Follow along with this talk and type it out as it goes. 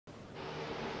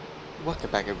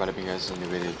Welcome back everybody, you guys, in a new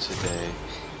video today.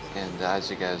 And as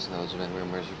you guys know, there's been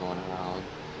rumors going around.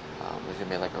 There's gonna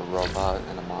be like a robot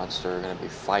and a monster are gonna be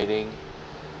fighting.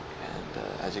 And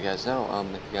as you guys know,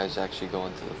 if you guys actually go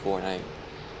into the Fortnite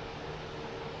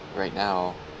right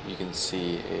now, you can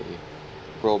see a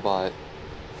robot,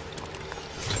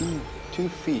 two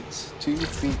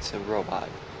feet of robot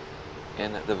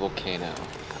in the volcano,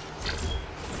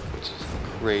 which is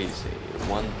crazy.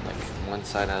 One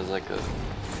side has like a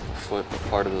foot,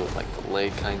 part of the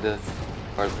leg, kinda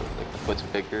part of the foot's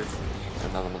bigger, and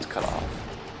another one's cut off.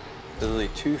 Literally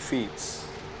 2 feet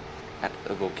at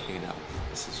the volcano.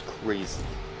 This is crazy.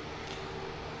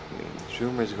 I mean, there's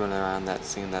rumors going around that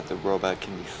saying that the robot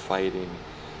can be fighting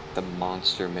the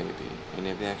monster, maybe. And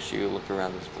if you actually look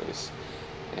around this place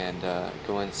and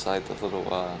go inside the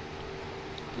little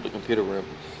computer room,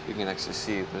 you can actually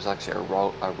see there's actually a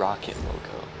rocket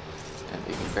logo, and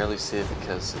you can barely see it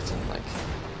because it's in like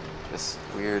this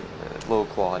weird low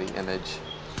quality image.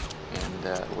 And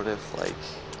what if like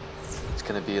it's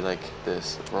gonna be like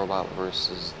this robot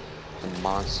versus the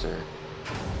monster,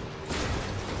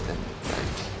 then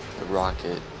like the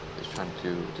rocket is trying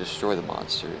to destroy the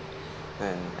monster,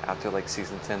 then after like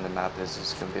season 10 the map is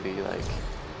just gonna be like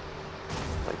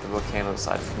the volcano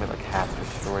side is gonna be like half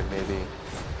destroyed maybe.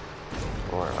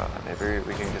 Or maybe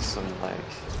we can get some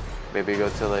maybe go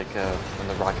to when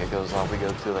the rocket goes off, we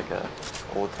go to like a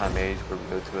old time age where we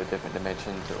go to a different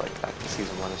dimension to like back to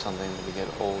season 1 or something, and we get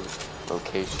old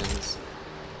locations.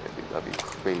 That'd be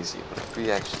crazy. But if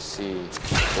we actually see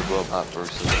the robot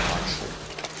versus the monster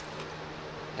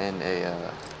in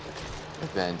a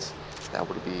event, that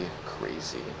would be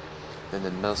crazy. Then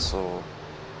the missile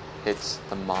hits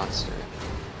the monster,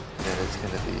 and then it's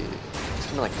gonna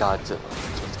be like Godzilla.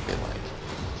 That's what it's gonna be like.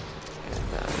 And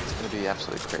it's going to be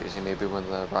absolutely crazy. Maybe when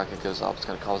the rocket goes off, it's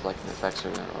going to cause like an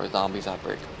infection or a zombies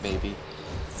outbreak, maybe.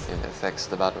 And it affects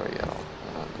the battle royale.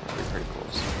 That'd be pretty cool.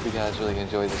 So if you guys really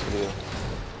enjoyed this video,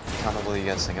 comment what you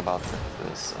guys think about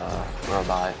this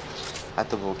robot at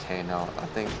the volcano. I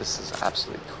think this is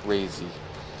absolutely crazy.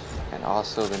 And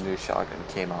also the new shotgun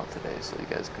came out today, so you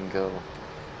guys can go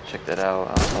check that out.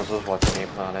 I was just watching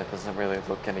gameplay on it. Doesn't really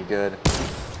look any good,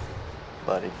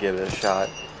 but give it a shot.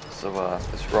 So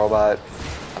this robot,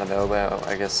 I don't know, but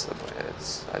I guess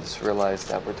I just realized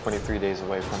that we're 23 days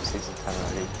away from season 10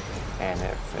 already, and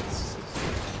if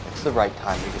it's the right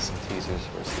time to get some teasers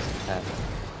for season 10.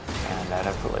 And I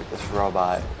don't feel like this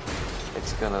robot,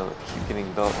 it's gonna keep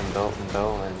getting built and built and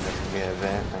built, and there's gonna be an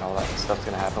event and all that stuff's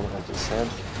gonna happen, like I just said.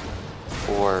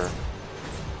 Or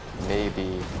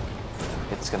maybe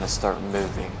it's gonna start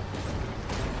moving,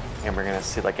 and we're gonna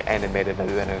see like an animated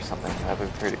event or something.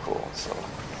 That'd be pretty cool. So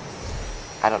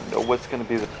I don't know what's going to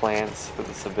be the plans for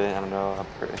this event. I don't know. I'm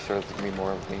pretty sure there's going to be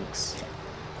more links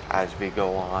as we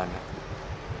go on.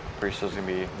 Pretty sure there's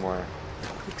going to be more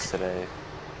links today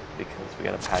because we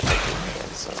got to patch everything in.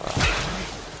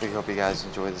 So we hope you guys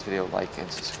enjoyed this video. Like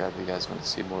and subscribe if you guys want to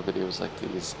see more videos like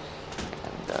these.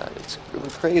 And it's really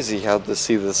crazy how to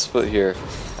see this foot here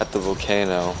at the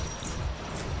volcano.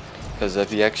 Because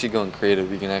if you actually go in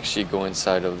creative, you can actually go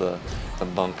inside of the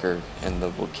bunker in the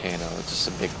volcano. It's just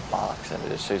a big box, and it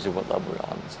just shows you what level you're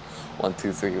on. It's 1,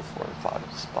 2, 3, 4, and 5 in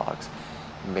this box.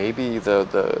 Maybe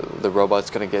the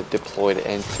robot's gonna get deployed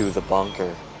into the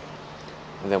bunker,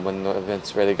 and then when the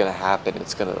event's really gonna happen,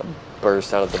 it's gonna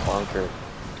burst out of the bunker,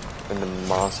 and the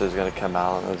monster's gonna come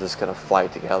out, and they're just gonna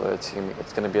fight together.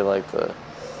 It's gonna be like the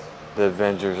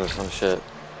Avengers or some shit.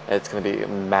 It's gonna be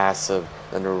massive,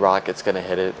 and the rocket's gonna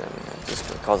hit it, and it's just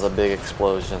gonna cause a big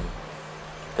explosion.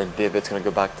 Then it's gonna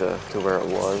go back to where it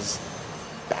was,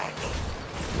 back,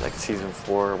 like season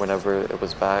 4, whenever it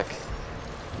was back,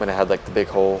 when it had like the big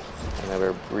hole, and they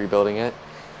were rebuilding it.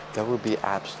 That would be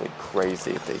absolutely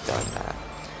crazy if they'd done that.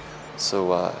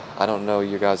 So I don't know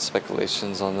your guys'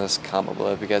 speculations on this. Comment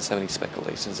below if you guys have any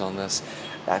speculations on this.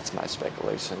 That's my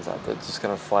speculations. That they're just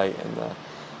gonna fight and the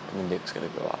nuke's gonna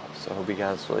go off. So I hope you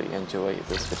guys really enjoy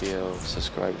this video.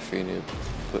 Subscribe if you're new.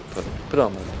 Put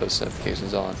on my post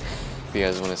notifications on. If you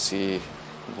guys want to see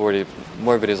more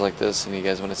videos like this, and you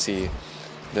guys want to see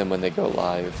them when they go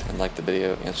live, and like the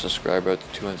video and subscribe. We're to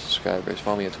 200 subscribers.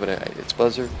 Follow me on Twitter it's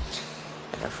Buzzer.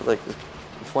 And I feel like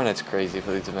Fortnite's crazy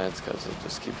for these events because it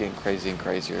just keep getting crazy and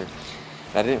crazier.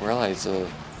 And I didn't realize it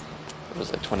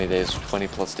was like 20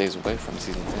 plus days away from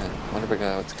season 10. I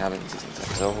wonder what's coming in season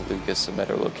 10. So hopefully we get some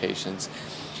better locations,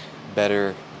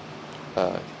 better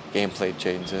gameplay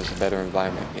changes, better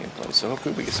environment gameplay. So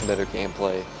hopefully we get some better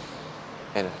gameplay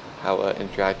and how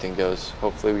interacting goes.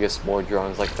 Hopefully we get some more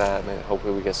drones like that, and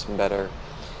hopefully we get some better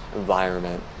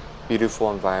environment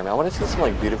beautiful environment. I want to see some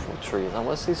like beautiful trees. I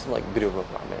want to see some like beautiful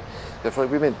environment. I feel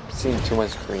like we've been seeing too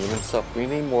much green and stuff. We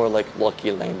need more like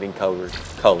Lucky Landing color,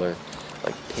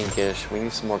 like pinkish. We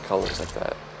need some more colors like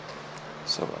that.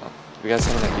 So if you guys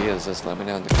have any ideas, just let me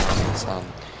know in the comments.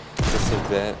 This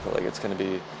event, I feel like it's gonna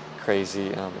be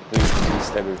crazy. At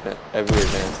least every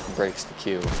event breaks the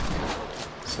queue.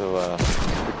 So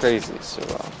it'll be crazy. So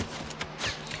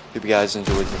hope you guys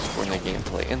enjoyed this Fortnite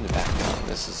gameplay. In the background,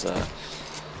 this is I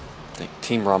think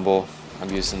Team Rumble. I'm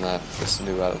using this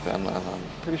new outfit. I'm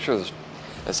pretty sure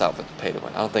this outfit's pay to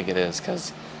win. I don't think it is,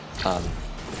 because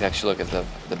if you actually look at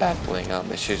the back bling,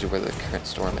 it shows you where the current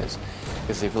storm is.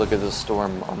 Because if you look at the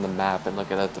storm on the map and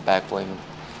look at the back bling,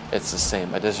 it's the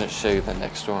same. It doesn't show you the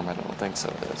next storm. I don't think so.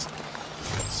 It is.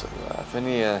 So if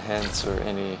any hints or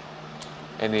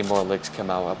any more leaks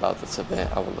come out about this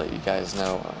event, I will let you guys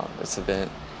know. This event,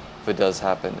 if it does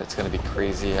happen, it's gonna be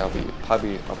crazy. I'll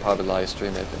probably live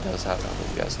stream it if it does happen. I'll let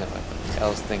you guys know how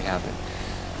this thing happened.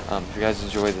 If you guys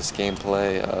enjoy this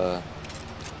gameplay,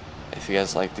 if you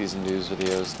guys like these news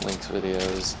videos, links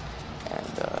videos,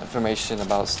 and information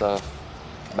about stuff,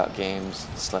 about games,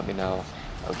 just let me know.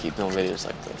 I'll keep doing videos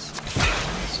like this.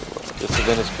 So this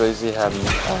event is crazy. I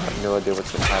have no idea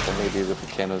what's gonna happen. Maybe the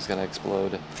volcano's gonna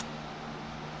explode.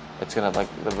 It's gonna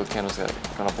the volcano's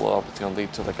gonna blow up. It's gonna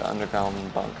lead to like an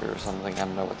underground bunker or something. I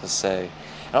don't know what to say.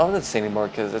 I don't know what to say anymore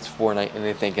because it's Fortnite.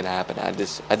 Anything can happen. I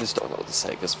just don't know what to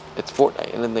say because it's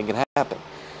Fortnite. Anything can happen.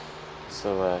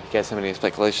 So if you guys have any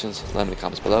speculations, let me in the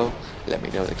comments below. Let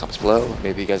me know in the comments below.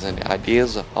 Maybe you guys have any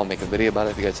ideas. I'll make a video about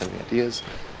it if you guys have any ideas.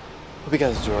 Hope you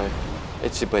guys enjoy.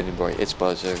 It's your boy, it's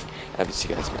Buzzer. And I will see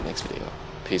you guys in my next video.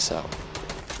 Peace out.